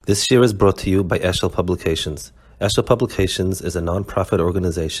This year is brought to you by Eshel Publications. Eshel Publications is a non-profit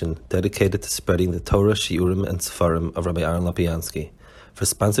organization dedicated to spreading the Torah, Shiurim, and Sefarim of Rabbi Aaron Lopiansky. For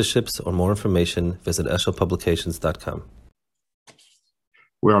sponsorships or more information, visit eshelpublications.com.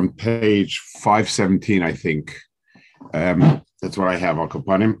 We're on page 517, I think. That's what I have, Al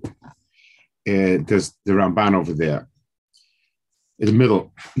Kapanim. There's the Ramban over there in the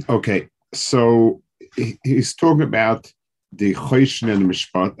middle. Okay, so he's talking about the Choshen and the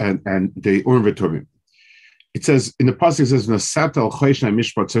Mishpat and the Urim v'Tumim. It says, in the pasuk, it says, Nasat al Choshen and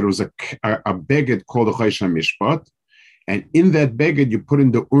Mishpat, so there was a beged called the Choshen and Mishpat, and in that beged you put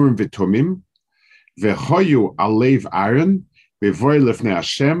in the Urim v'Tumim, v'choyu alev Aaron, v'voy lefnei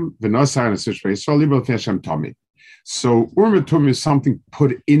Hashem, v'nos Aaron esrish v'Yisrael, libo lefnei Hashem Tomid. So Urim v'Tumim is something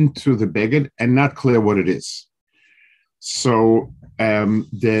put into the beged and not clear what it is. So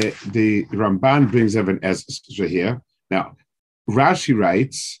the Ramban brings evidence here. Now, Rashi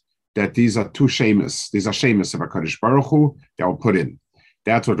writes that these are two shemus. These are shemus of HaKadosh Baruch Hu that were put in.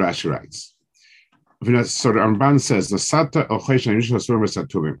 That's what Rashi writes. So the Ramban says, the Sata Ochesh and Yishua Surim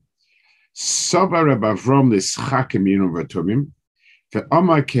V'Satumim. Sava Reb Avram L'Schakim Yinum V'Tumim.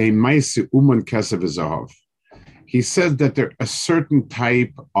 Ve'Amar Kei Maisi Uman Kesev V'Zahav. He says that there a certain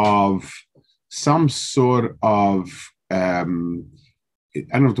type of, some sort of, I don't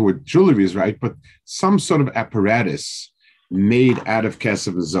know if the word jewelry is right, but some sort of apparatus made out of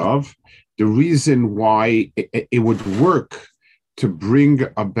kesef zav. The reason why it would work to bring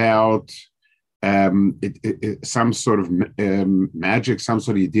about some sort of magic, some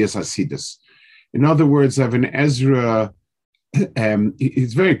sort of ideas hasidus. In other words, Even Ezra,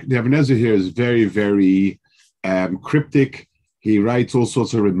 Even Ezra here is very, very cryptic. He writes all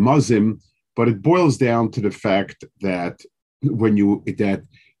sorts of remazim, but it boils down to the fact that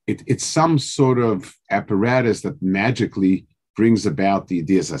it's some sort of apparatus that magically brings about the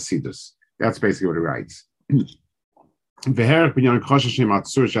ideas hasidus. That's basically what he writes. He's wrong.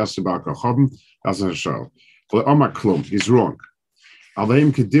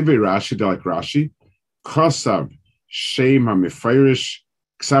 Aleim kedivrei Rashi, like Rashi, Kosav Shem HaMefirish,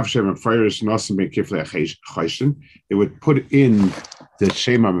 Ksav Shem HaMefirish Nosim Ben Kiflei Choshen. They would put in the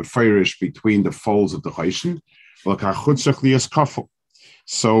Shem HaMefirish between the folds of the Choshen.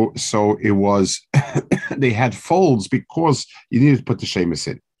 So it was, they had folds because you needed to put the shemus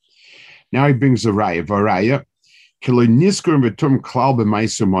in. Now he brings a raya.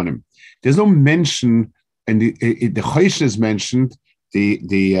 There's no mention, and the Choshen is mentioned, the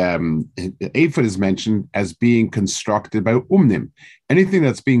ephod is mentioned as being constructed by umnim. Anything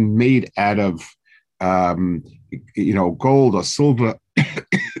that's being made out of gold or silver,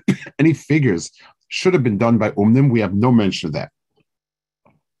 any figures should have been done by umnim. We have no mention of that.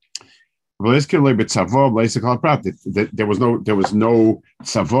 There was no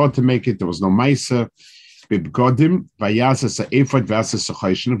tzavod to make it. There was no ma'isa.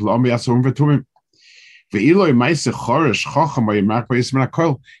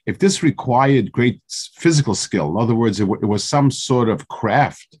 If this required great physical skill, in other words, it was some sort of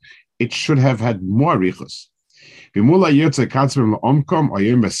craft, it should have had more arichos. If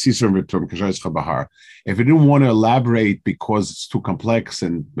it didn't want to elaborate because it's too complex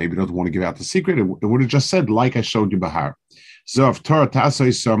and maybe don't want to give out the secret, it would have just said, like I showed you Bahar. Zov Torah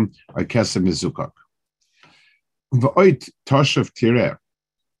Tasoisam Kesem Mizukak. V'oit Toshav Tireh.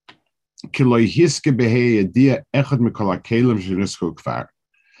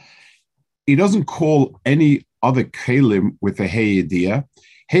 He doesn't call any other kalim with a hey idea.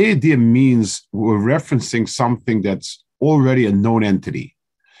 Hey idea means we're referencing something that's already a known entity.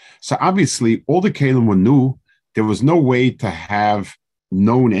 So obviously, all the kalim were new. There was no way to have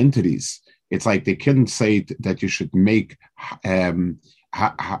known entities. It's like they couldn't say that you should make ha'me'il.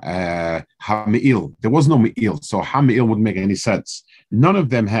 There was no me'il, so ha'me'il wouldn't make any sense. None of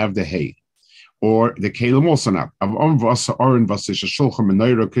them have the hey, or the kalim also not.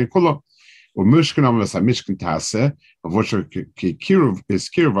 Or Mishkan was a Mishkan Tase, of which is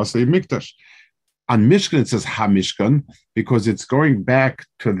Kiruvas Mikdash. On Mishkan, it says HaMishkan, because it's going back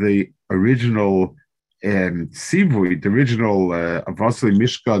to the original Sivui, the original Vasili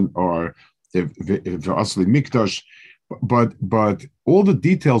Mishkan or the Vasili Mikdash, but all the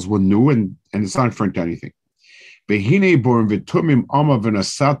details were new and it's not referring to anything. Behine Borim Vitumim Ama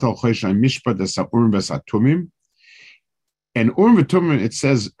Venasat al Choshen Mishpat Urim Vesatumim. And Urim v'Tumim, it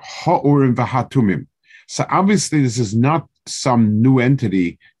says ha'urim v'hatumim. So obviously this is not some new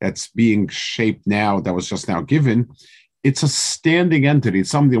entity that's being shaped now, that was just now given. It's a standing entity. It's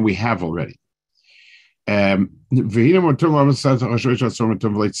something we have already.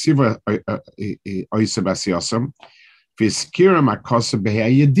 V'skira makosa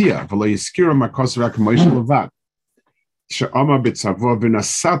b'ha'yedia, v'lo yiskira makosa rak Moshe levad. She'ama b'tzavo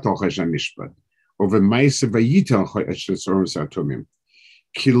v'nasat al chodesh hamishpat, or v'maisa v'yitel chodesh atumim.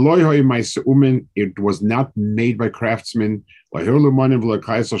 Ki lo hoy maisa umen, it was not made by craftsmen. Lahirlumanim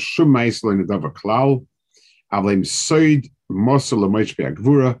v'lakaisa shum maisa l'nedav klal. Avleim soid mosa l'moish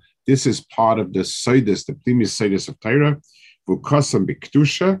be'agvura. This is part of the soidus, the primis soidus of Torah. V'kosam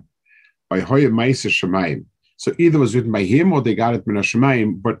b'kedusha by hoy maisa shemayim. So either it was written by him or they got it min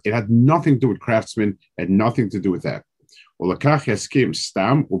hashemayim, but it had nothing to do with craftsmen, had nothing to do with that. Ulakach yaskim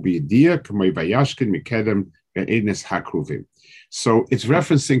stam ubiyadia k'may vayashkin mikedem ve'ednes hakruvim. So it's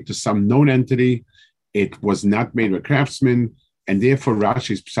referencing to some known entity. It was not made by craftsmen, and therefore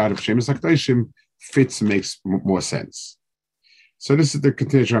Rashi's Pshat of Shemus HaKadoshim fits and makes more sense. So this is the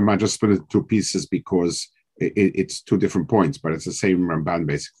continuation. I just split it two pieces because it's two different points, but it's the same Ramban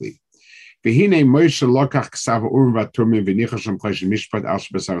basically. So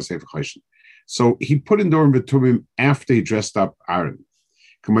he put in the Urim V'Tumim after he dressed up Aaron.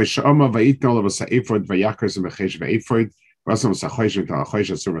 So what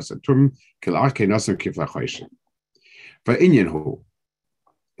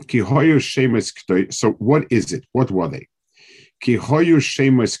is it? What were they? Ki hoyu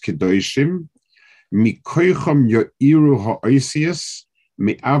shemes kedoshim mikoycham yoiru ha'oisius.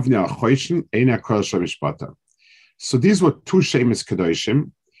 So these were two Shemus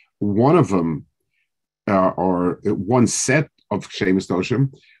Kedoshim. One of them, or one set of Shemus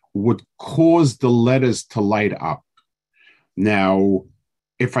Kedoshim, would cause the letters to light up. Now,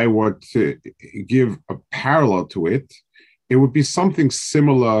 if I were to give a parallel to it, it would be something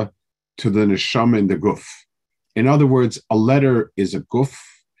similar to the Neshama and the Guf. In other words, a letter is a Guf.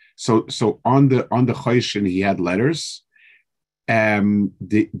 So on the Choshen he had letters. The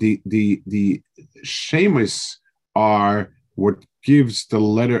shemus are what gives the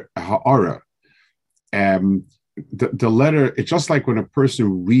letter ha'ara. The letter, it's just like when a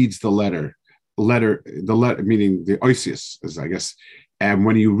person reads the letter meaning the oisius, as I guess. And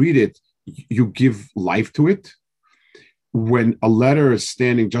when you read it, you give life to it. When a letter is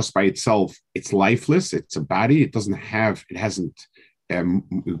standing just by itself, it's lifeless. It's a body. It hasn't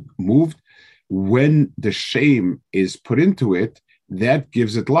moved. When the shame is put into it, that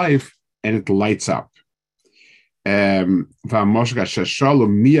gives it life and it lights up. So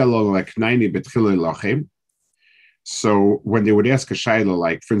when they would ask a shayla,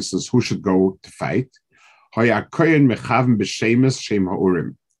 like for instance, who should go to fight? The kohen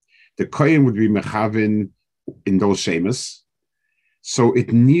would be mechavin in those shemus. So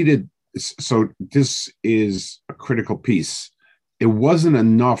this is a critical piece. It wasn't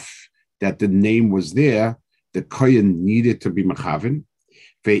enough that the name was there, the kohen needed to be mechavin.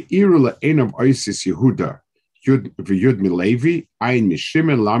 Ve'iru le'en of Oisis Yehuda, Yud Milevi, Ayin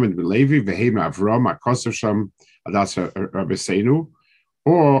Mishimon, Lamed Milevi, Vehem Avram, Akosov Sham, Adas Rabbeinu,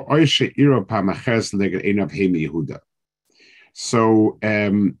 or Oishe Iro Pamaches Leged Ein of Hemi Yehuda. So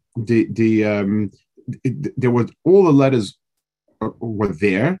there was all the letters were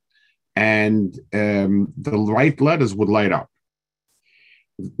there, and the right letters would light up.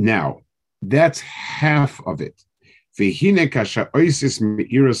 Now, that's half of it. We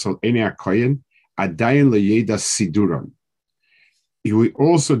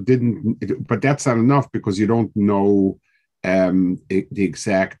also didn't, but that's not enough because you don't know the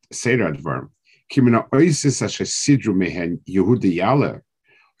exact Seder Advarim. Kimina oisis asher sidru mehen Yehuda Yale,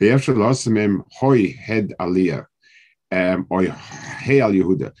 ve'efshel losemem hoi head aliyah, or hey al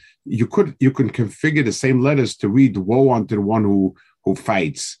Yehuda. You can configure the same letters to read woe unto the one who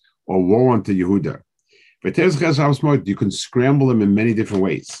fights, or woe unto Yehuda. But you can scramble them in many different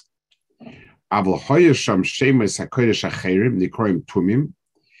ways. The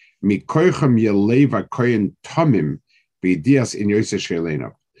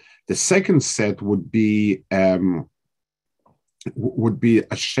second set would be a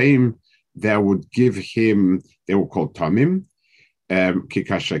shame that would give him, they were called Tamim.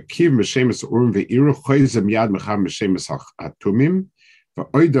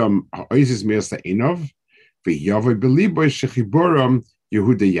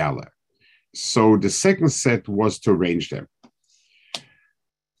 So the second set was to arrange them.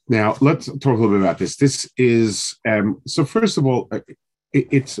 Now let's talk a little bit about this. This is so. First of all,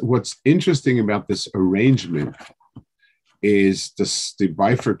 it's what's interesting about this arrangement is the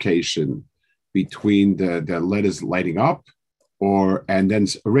bifurcation between the letters lighting up, and then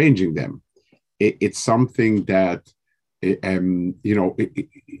arranging them. It's something that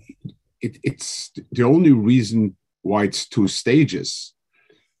it's the only reason why it's two stages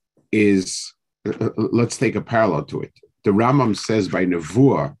is let's take a parallel to it. The Rambam says by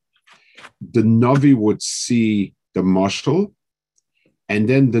Nevuah, the Navi would see the mashal, and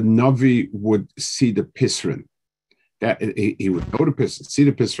then the Navi would see the Pisrin. That he would go to Pisrin, see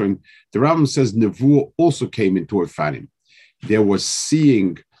the Pisrin. The Rambam says Nevuah also came into Orfanim. There was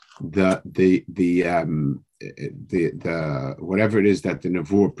seeing the whatever it is that the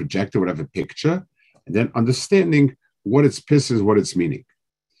Nevuah projected, whatever picture, and then understanding what its Pisrin, what its meaning.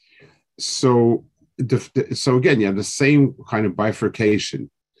 So again, you have the same kind of bifurcation.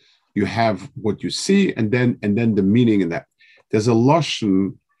 You have what you see, and then the meaning in that. There's a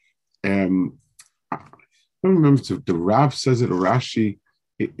lashon. I don't remember if the Rav says it or Rashi.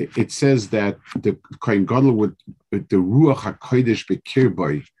 It says that the Kohen Gadol would, the Ruach HaKodesh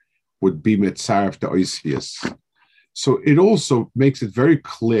B'Kirbai would be Metzaref the Oisius. So it also makes it very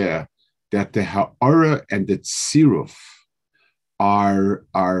clear that the Ha'ara and the Tziruf are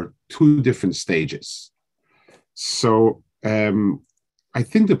two different stages. So I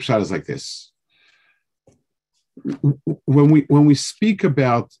think the pshat is like this. When we speak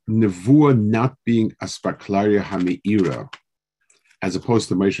about Nevuah not being Aspaklaria Hami'ira, as opposed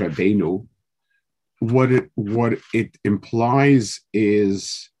to Moshe Rabbeinu, what it implies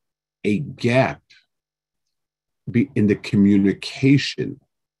is a gap in the communication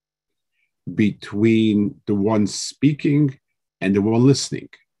between the one speaking and the one listening.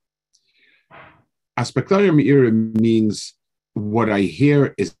 Aspaklaria Hami'ira means what I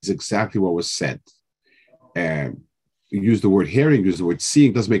hear is exactly what was said. Use the word hearing, use the word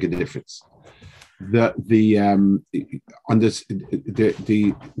seeing, doesn't make a difference.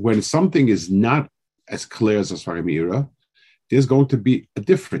 When something is not as clear as Aspaklaria Hami'ira, there's going to be a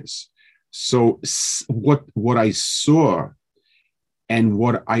difference. So what I saw and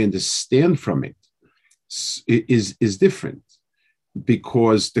what I understand from it is different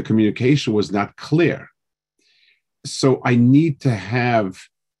because the communication was not clear. So I need to have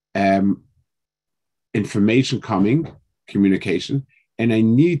information coming, communication, and I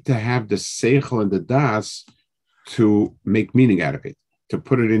need to have the seichel and the das to make meaning out of it, to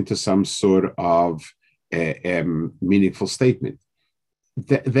put it into some sort of meaningful statement.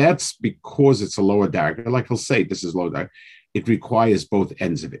 That's because it's a lower dagger. Like he'll say, this is lower dagger. It requires both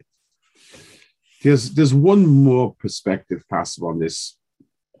ends of it. There's one more perspective possible on this.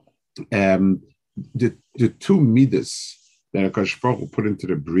 The two midas that HaKadosh Baruch Hu put into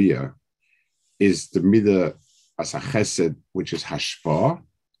the Bria is the midah as a chesed, which is hashpah.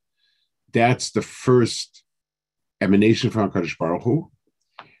 That's the first emanation from HaKadosh Baruch Hu.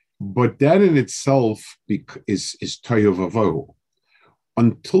 But that in itself is tohu vavohu.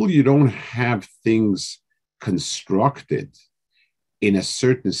 Until you don't have things constructed in a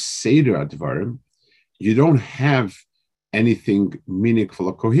certain seder advarim, you don't have anything meaningful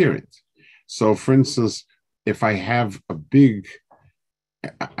or coherent. So, for instance, if I have a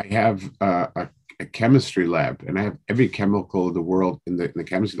chemistry lab, and I have every chemical in the world in the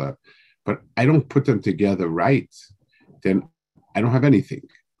chemistry lab, but I don't put them together right, then I don't have anything.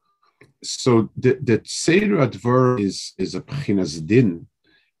 So the Seder Advar is a Pchinas Din,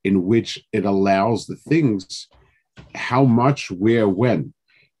 in which it allows the things, how much, where, when.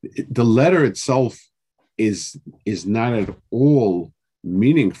 The letter itself is not at all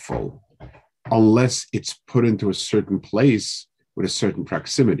meaningful unless it's put into a certain place with a certain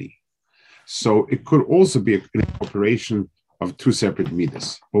proximity. So it could also be an incorporation of two separate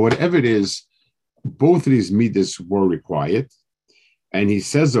midas. But whatever it is, both of these midas were required. And he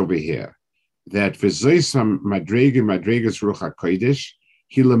says over here that v'zoisam madregas ruach hakodesh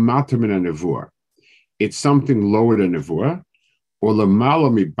hilamater min hanevuah. It's something lower than nevuah, or lamala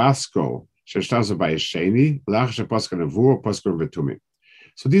mibasko sheshtaza bayesheni lach shepaska nevuah paska v'tumim.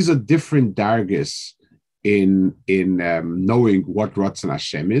 So these are different dargis in knowing what Ratzon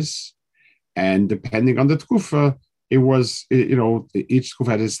Hashem is, and depending on the tkufa, it was each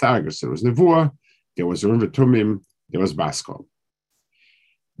tkufa had its dargis. There was nevuah, there was urim v'tumim, there was basko.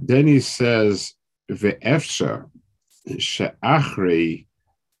 Then he says ve'efsha she'achrei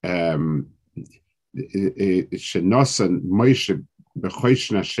she'nosan Moshe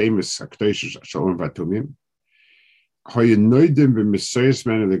b'choishin Hashem v'saktoish shalom v'tumim. Hoyenoidim b'misoyis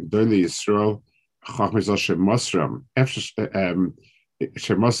men l'gdolei Yisrael chachmizal she'mosram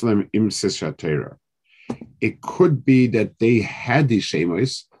she'mosram im sishatera. It could be that they had these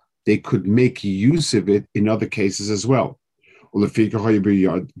shemos, they could make use of it in other cases as well. Ulefika hoy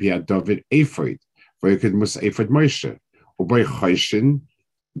biyad David ephod, where could mus ephod Moshe, or by choishin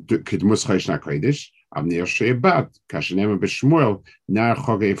could mus choishin hakodesh amnir she'ebad kashenem b'shmuel nar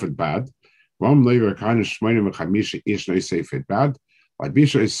chog ephod bad. One later kind of shmonim v'chamisha ish no seifet bad. Like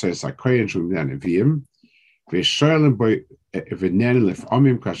Bisha says, I koyin shum nevim, v'shoylim boy v'nen lef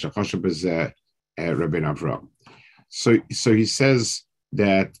amim kashachasha b'zeh Rabbeinu Avram. So he says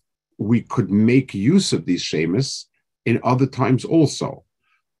that we could make use of these shemus in other times also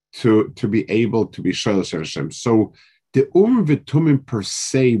to be able to be Shalosh Hashem. So the V'tumim per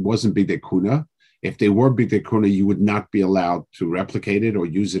se wasn't B'dei Kuna. If they were B'dei Kuna, you would not be allowed to replicate it or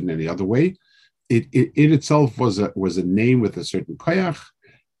use it in any other way. It itself was a name with a certain koyach,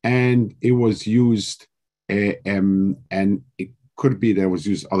 and it was used, and it could be that it was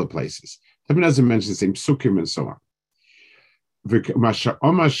used other places. Ibn Ezra mentions the same sukkim and so on.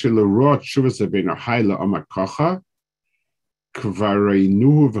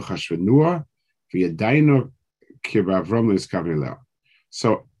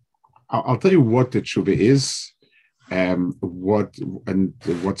 So I'll tell you what the tshuva is,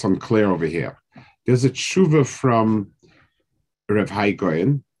 what's unclear over here. There's a tshuva from Rav Hai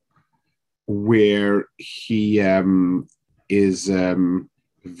Goyen where he is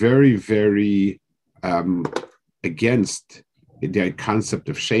very, very against the concept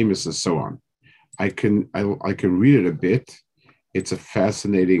of shemus and so on. I can read it a bit. It's a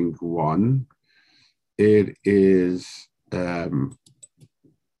fascinating one. It is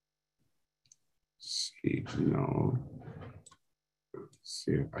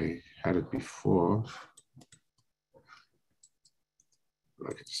see, I had it before.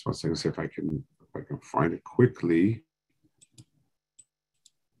 Like, just one second, see if I can find it quickly.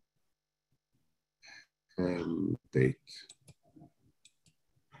 Date.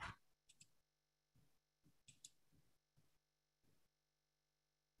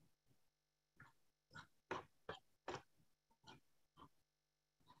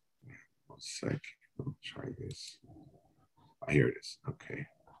 One sec. I'll try this. Here it is. Okay.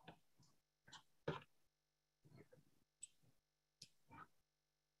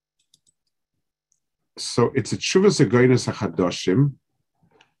 So it's a Tshuvas Hagoynos HaChadoshim.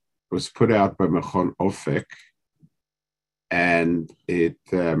 It was put out by Mechon Ofek, and it's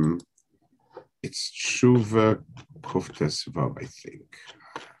Tshuva Kuftes Vav, I think.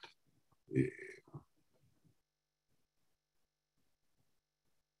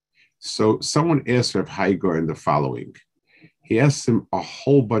 So someone asked Rav Hai Goyen the following. He asked him a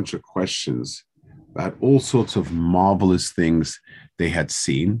whole bunch of questions about all sorts of marvelous things they had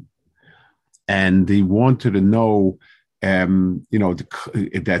seen, and they wanted to know, that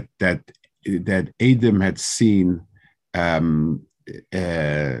Adam had seen,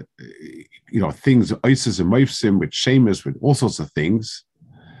 things, Isis and Moifsim, with Shemus, with all sorts of things,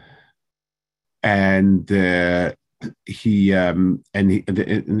 and Rav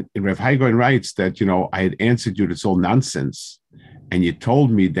Hai Goyen writes that I had answered you, it's all nonsense, and you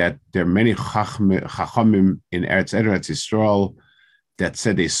told me that there are many chachamim in Eretz Yisrael that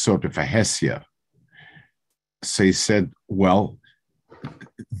said they sort of a hesia. So he said, well,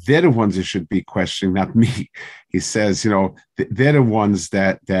 they're the ones that should be questioning, not me. He says, they're the ones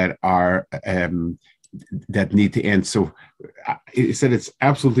that are that need to answer. He said it's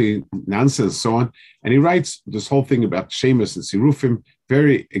absolutely nonsense, so on. And he writes this whole thing about Shemus and Sirufim,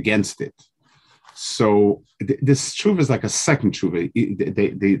 very against it. So this tshuva is like a second tshuva.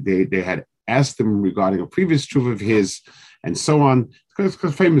 They had asked him regarding a previous tshuva of his, and so on. It's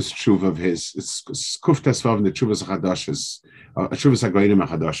a famous tshuva of his. It's Kuftes Vav in the Tshuvas HaChadoshes, Tshuvas HaGoyim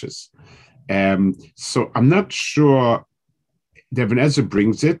HaChadoshes. So I'm not sure. Ibn Ezra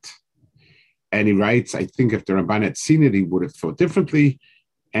brings it, and he writes, I think if the Ramban had seen it, he would have thought differently.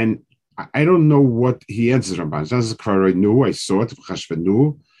 And I don't know what he answers Ramban. I saw it.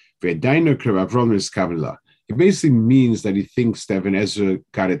 It basically means that he thinks that Ibn Ezra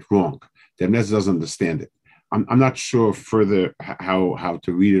got it wrong. That Ibn Ezra doesn't understand it. I'm not sure further how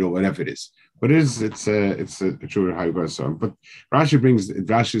to read it or whatever it is, but it's a true how you go on. But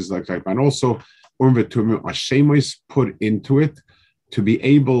Rashi is like and also Hashem is put into it to be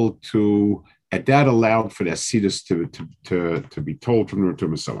able to, at that allowed for the Asidus to be told from the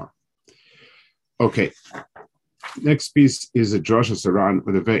Tumah so on. Okay, next piece is a Joshua Saran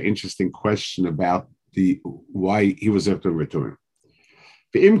with a very interesting question about why he was after Tumah.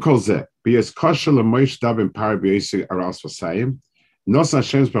 V'im kol zeh, b'yes kosher l'moish davim par b'yesi aras v'sayim, nos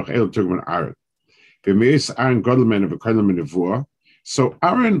Hashem's brach el turgman Aaron. V'meis Aaron Godelman of a Kodelman Nevuah. So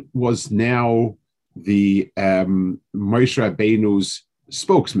Aaron was now the Moshe Rabbeinu's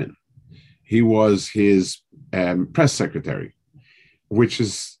spokesman. He was his press secretary, which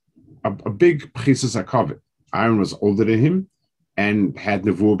is a big pchisus hakavod. Aaron was older than him and had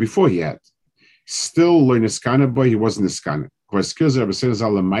Nevuah before he had. Still, lo niskana boy, he wasn't niskana.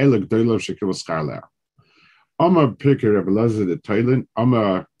 I'm a picker Reb Elazar the Thailand. I'm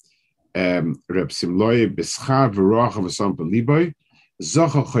a Reb Simloi Beschar V'Roach V'Sam B'Liboy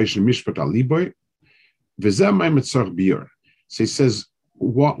Zacha Choshen Mishpat Al Liboy V'Zeh Ma'im Tzarch Biur. So he says,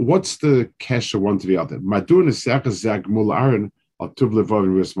 what's the kesher one to the other? Madun Esechas Zeh Gmul Aaron Al Tuv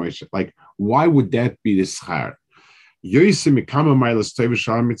Levav Rus Moshe. Like, why would that be the schar? Yosim Mikama Mailas Tov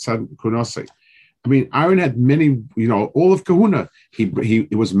Shalom Mitzad Kunasei. I mean, Aaron had many, all of Kahuna. He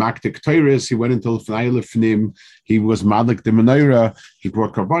was Maktik Teiris. He went into Lefnim. He was Malik the Menorah. He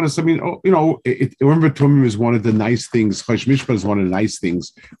brought Karbanis. I mean, remember Tumim is one of the nice things. Chosh Mishpat is one of the nice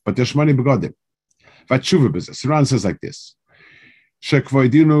things. But the Shmani Begodim. Vatshuva business. Saran says like this.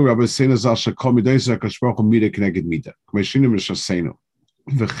 Shekvoidinu Rabbi Seina Zal Shekol Midoisa Kashbachu Mida Keneged Mida. Kmeshinim Rishasenu.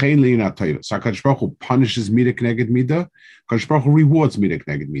 V'chein Leina Torah. So Kashbachu punishes Mida Keneged Mida. Kashbachu rewards Mida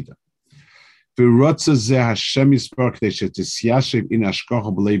Keneged Mida. V'rotza Zeh Hashem Yispark Deshe Tisyashiv in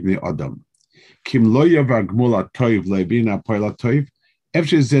Ashkocha B'leibni Adam. Kim Lo Yavar Gmul HaToiv Leibin HaPoil HaToiv.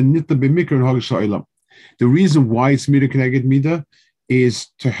 Efshe Zeh Nitla B'mikra N'Hogish HaOlam. The reason why it's Mida Keneged Mida is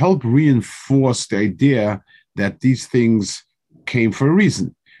to help reinforce the idea that these things came for a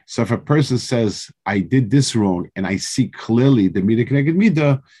reason. So if a person says, I did this wrong, and I see clearly the Mida Keneged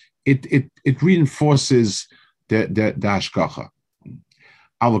Mida, it reinforces the Hashkacha.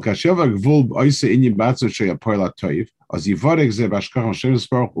 But so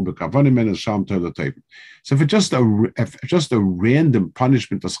if just a random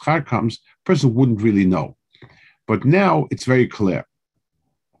punishment of schar comes, a person wouldn't really know. But now it's very clear.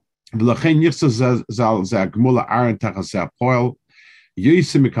 And that's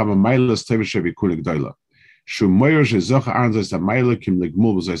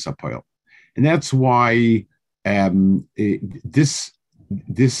why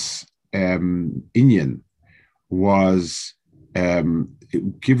this inyan was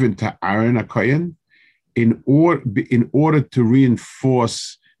given to Aaron HaKohen in order to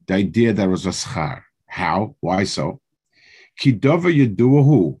reinforce the idea that it was a schar. How? Why so? Ki dava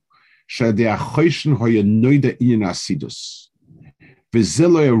yeduahu shadei achoshen hoya noida inyan asidus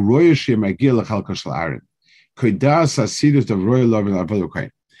v'zelo yeroya sheyemagil lechalka shel Aaron koidas asidus the royal love and avodah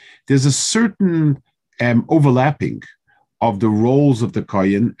kohen. There's a certain overlapping of the roles of the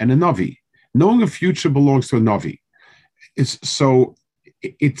Kohen and a Navi. Knowing a future belongs to a Navi.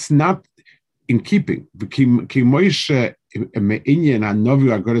 It's not in keeping. So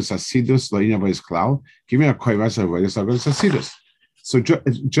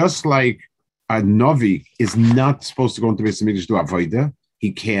just like a Navi is not supposed to go into Beis Hamikdash to do Avodah,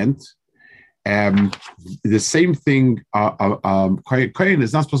 he can't. The same thing, Kohen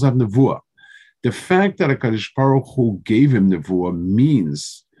is not supposed to have Nevuah. The fact that HaKadosh Baruch Hu gave him Nevuah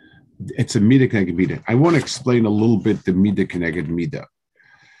means it's a Mida Keneged Mida. I want to explain a little bit the Mida Keneged Mida.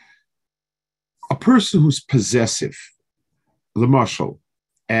 A person who's possessive, L'mashal,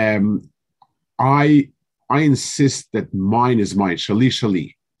 I insist that mine is mine, shali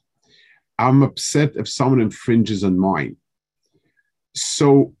shali. I'm upset if someone infringes on mine.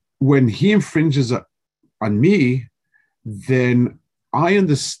 So when he infringes on me, then I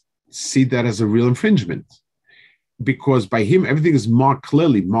see that as a real infringement, because by him everything is marked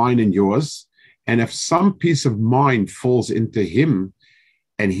clearly, mine and yours. And if some piece of mine falls into him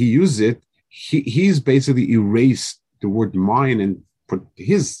and he uses it, he's basically erased the word mine and put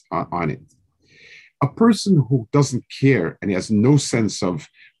his on it. A person who doesn't care and he has no sense of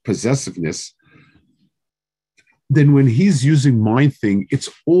possessiveness, then when he's using mine thing, it's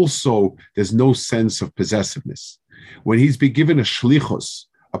also, there's no sense of possessiveness. When he's been given a shlichus,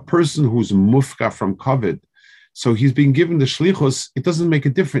 a person who's mufka from COVID, so he's being given the shlichus, it doesn't make a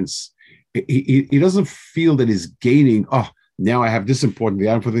difference. He doesn't feel that he's gaining, now I have this important,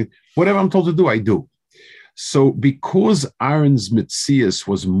 whatever I'm told to do, I do. So because Aaron's mitzias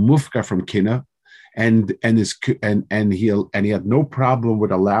was mufka from Kina, and he had no problem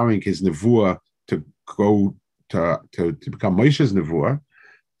with allowing his nevuah to go to become Moshe's nevuah.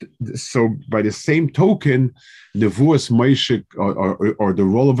 So by the same token, nevuah's Moshe or the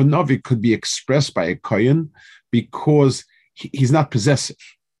role of a Navi could be expressed by a Kohen because he's not possessive.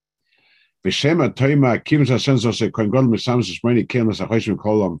 Maybe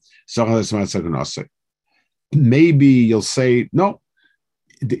you'll say, no,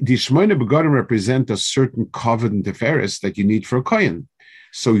 the Shemona Begodim represent a certain covenant teferes that you need for a Kohen.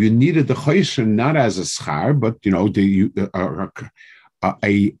 So you needed the Choshen not as a schar, but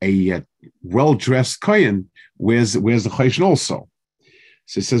a well-dressed Kohen. Where's the Choshen also?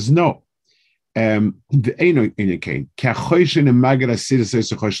 So he says no. It's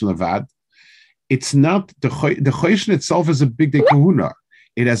not the Choshen itself is a big kahuna.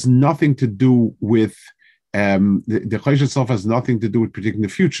 It has nothing to do with The Chodesh itself has nothing to do with predicting the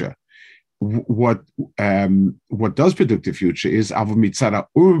future. What does predict the future is Avo Mitzara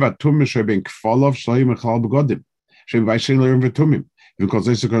Urim Vatumim Sheben Kfalov Shloim Echal Begodim Sheben Vaishin Urim Vatumim. Because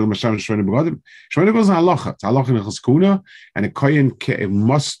this is going to Masham Shvene Begodim. Shvene goes on halacha. It's halacha in Cheskuna, and a kohen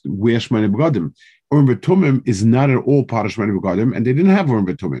must wear Shvene Begodim. Urim Vatumim is not at all part of Shvene Begodim, and they didn't have Urim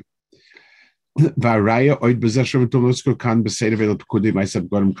Vatumim. Varaya oid bezesher v'tumim kan b'seder v'el pekudi ma'aseh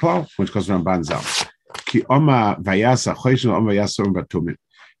begodim klal, which goes around Banzal. Ki oma vayasa choishin oma vayasa Urim Vatumim.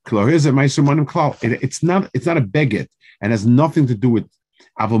 It's not a beged and has nothing to do with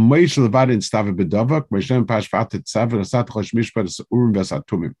Aval Moshe Levad in Stava Bedavak, Moshe Pash Vatet Tzav Rasat Chosh Mishpat Urim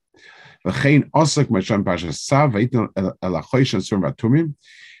Vasatumim. V'chein Osek Moshe Pash Tzav V'itn El Achosh and Urim Vatumim.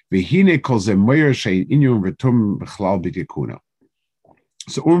 V'hine Kol Ze Moyer Shein Inyum Vatumim B'chlal B'Tikuna.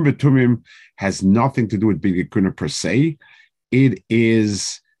 So Urim Vatumim has nothing to do with B'Tikuna per se. It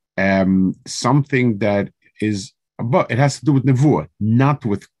is something that is. But it has to do with Nevuah, not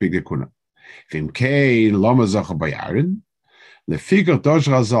with Big Kuna. Vimkei Lama Zacha Bayarin, the figure Dosh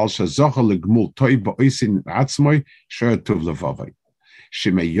Razal Shazacha Legmul Toy Ba'oisin Atzmoy, Sher Tuv Levavai.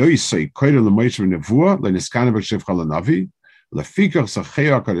 Shemay Yoisei Koyre Lemoish Nevuah, Leniskana B'Shev Chalanavi, the figure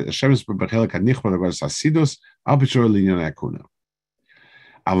Sachea Shemes B'Bechel Kanich B'Lagas Asidus, Albishor Linyan Akuna.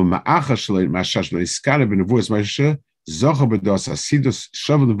 Ava Ma'acha Shalei Mashash Leniskana B'Nevuah Smasha, Zacha B'Dos Asidus,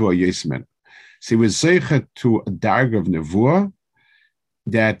 Shav Nevuah Yismen. So he was zeicha to a darg of nevuah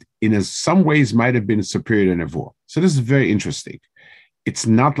that in some ways might have been superior to nevuah. So this is very interesting. It's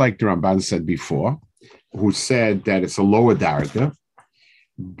not like the Ramban said before, who said that it's a lower darga,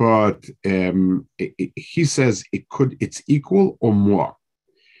 but he says it's equal or more.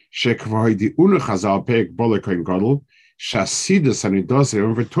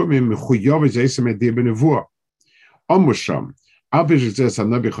 Abishzes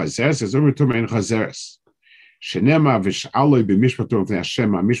Nabi Chazeres is over to main Chazeres. Shenema Vishaloi b'mishpatum v'nei Hashem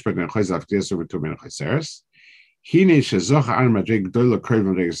mishpat and Chazav K'des over to main Chazeres. Hine shezocha an madreg doyle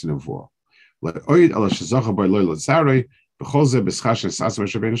kurvan reges nevuah. Le'oid ala shezocha by loy lazarei b'chol ze b'schash and sas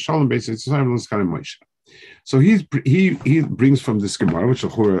v'shabein shalom b'etzit tzayim l'skanim Moshe. So he brings from this Gemara, which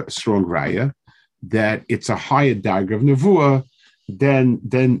is a strong raya, that it's a higher dag of nevuah than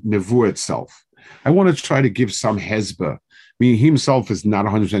nevuah itself. I want to try to give some hezbah. He himself is not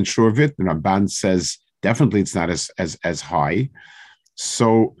 100% sure of it. The Ramban says definitely it's not as high.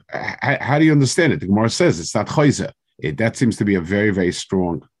 So how do you understand it? The Gemara says it's not chayza. That seems to be a very, very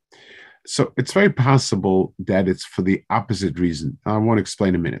strong. So it's very possible that it's for the opposite reason. I want to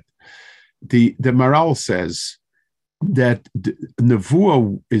explain in a minute. The Maral says that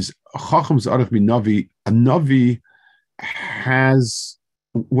nevuah is chacham's arach minavi. A navi has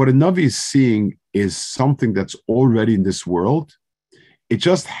what a navi is seeing is something that's already in this world. It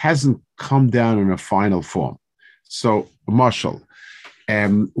just hasn't come down in a final form. So, Marshall,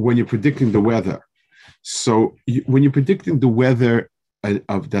 when you're predicting the weather, when you're predicting the weather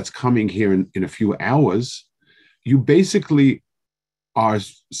that's coming here in a few hours, you basically are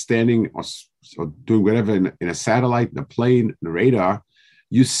standing or doing whatever in a satellite, in a plane, in a radar.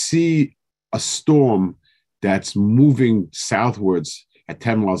 You see a storm that's moving southwards at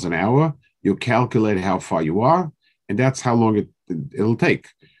 10 miles an hour. You calculate how far you are, and that's how long it'll take.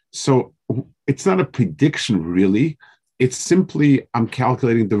 So it's not a prediction, really. It's simply I'm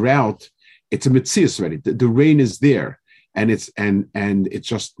calculating the route. It's a mitzias already. The rain is there, and it's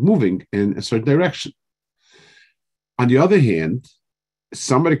just moving in a certain direction. On the other hand,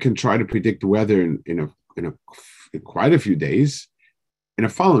 somebody can try to predict the weather in quite a few days in a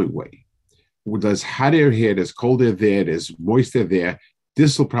following way. There's hot air here, there's cold air there, there's moist air there.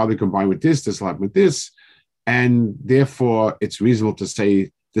 This will probably combine with this will happen with this, and therefore it's reasonable to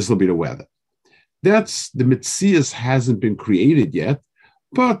say this will be the weather. That's the Metzias hasn't been created yet,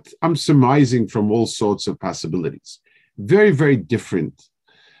 but I'm surmising from all sorts of possibilities. Very, very different.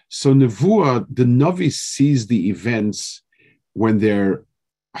 So Nevuah, the Navi sees the events when they're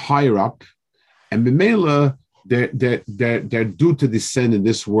higher up, and B'meila, they're due to descend in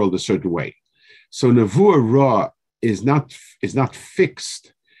this world a certain way. So Nevuah Ra is not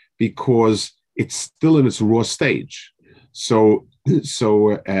fixed because it's still in its raw stage. So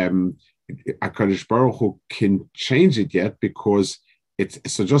HaKadosh Baruch Hu can change it yet because it's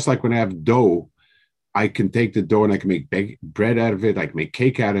so just like when I have dough, I can take the dough and I can make bread out of it, I can make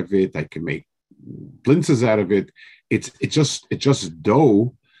cake out of it, I can make blintzes out of it. It's just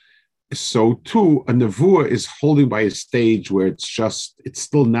dough. So too, a nevuah is holding by a stage where it's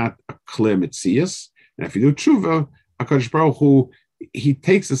still not a kli mitzias. And if you do tshuva, HaKadosh Baruch Hu, he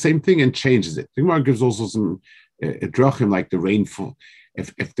takes the same thing and changes it. The Gemara gives also some drachim like the rainfall.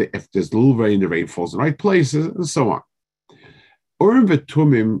 if there's little rain, the rain falls in the right places, and so on. Urim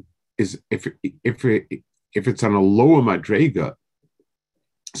v'tumim is if it's on a lower madrega.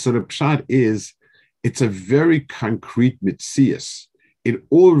 So the pshat is, it's a very concrete mitzias. It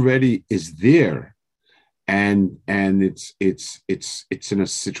already is there, and it's in a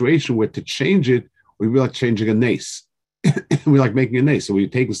situation where to change it, we be like changing a nace. We like making a nace. So we're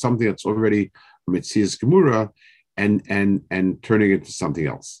taking something that's already mitzias gemura and turning it into something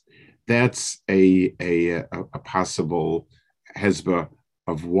else. That's a possible hezbah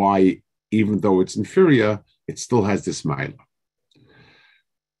of why, even though it's inferior, it still has this mila.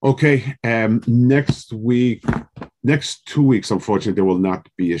 Okay, next 2 weeks, unfortunately, there will not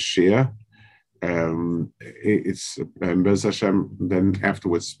be a share. It's Bez Hashem, then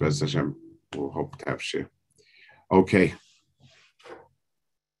afterwards, Bez Hashem, we'll hope to have share. Okay.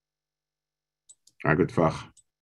 Good Fach.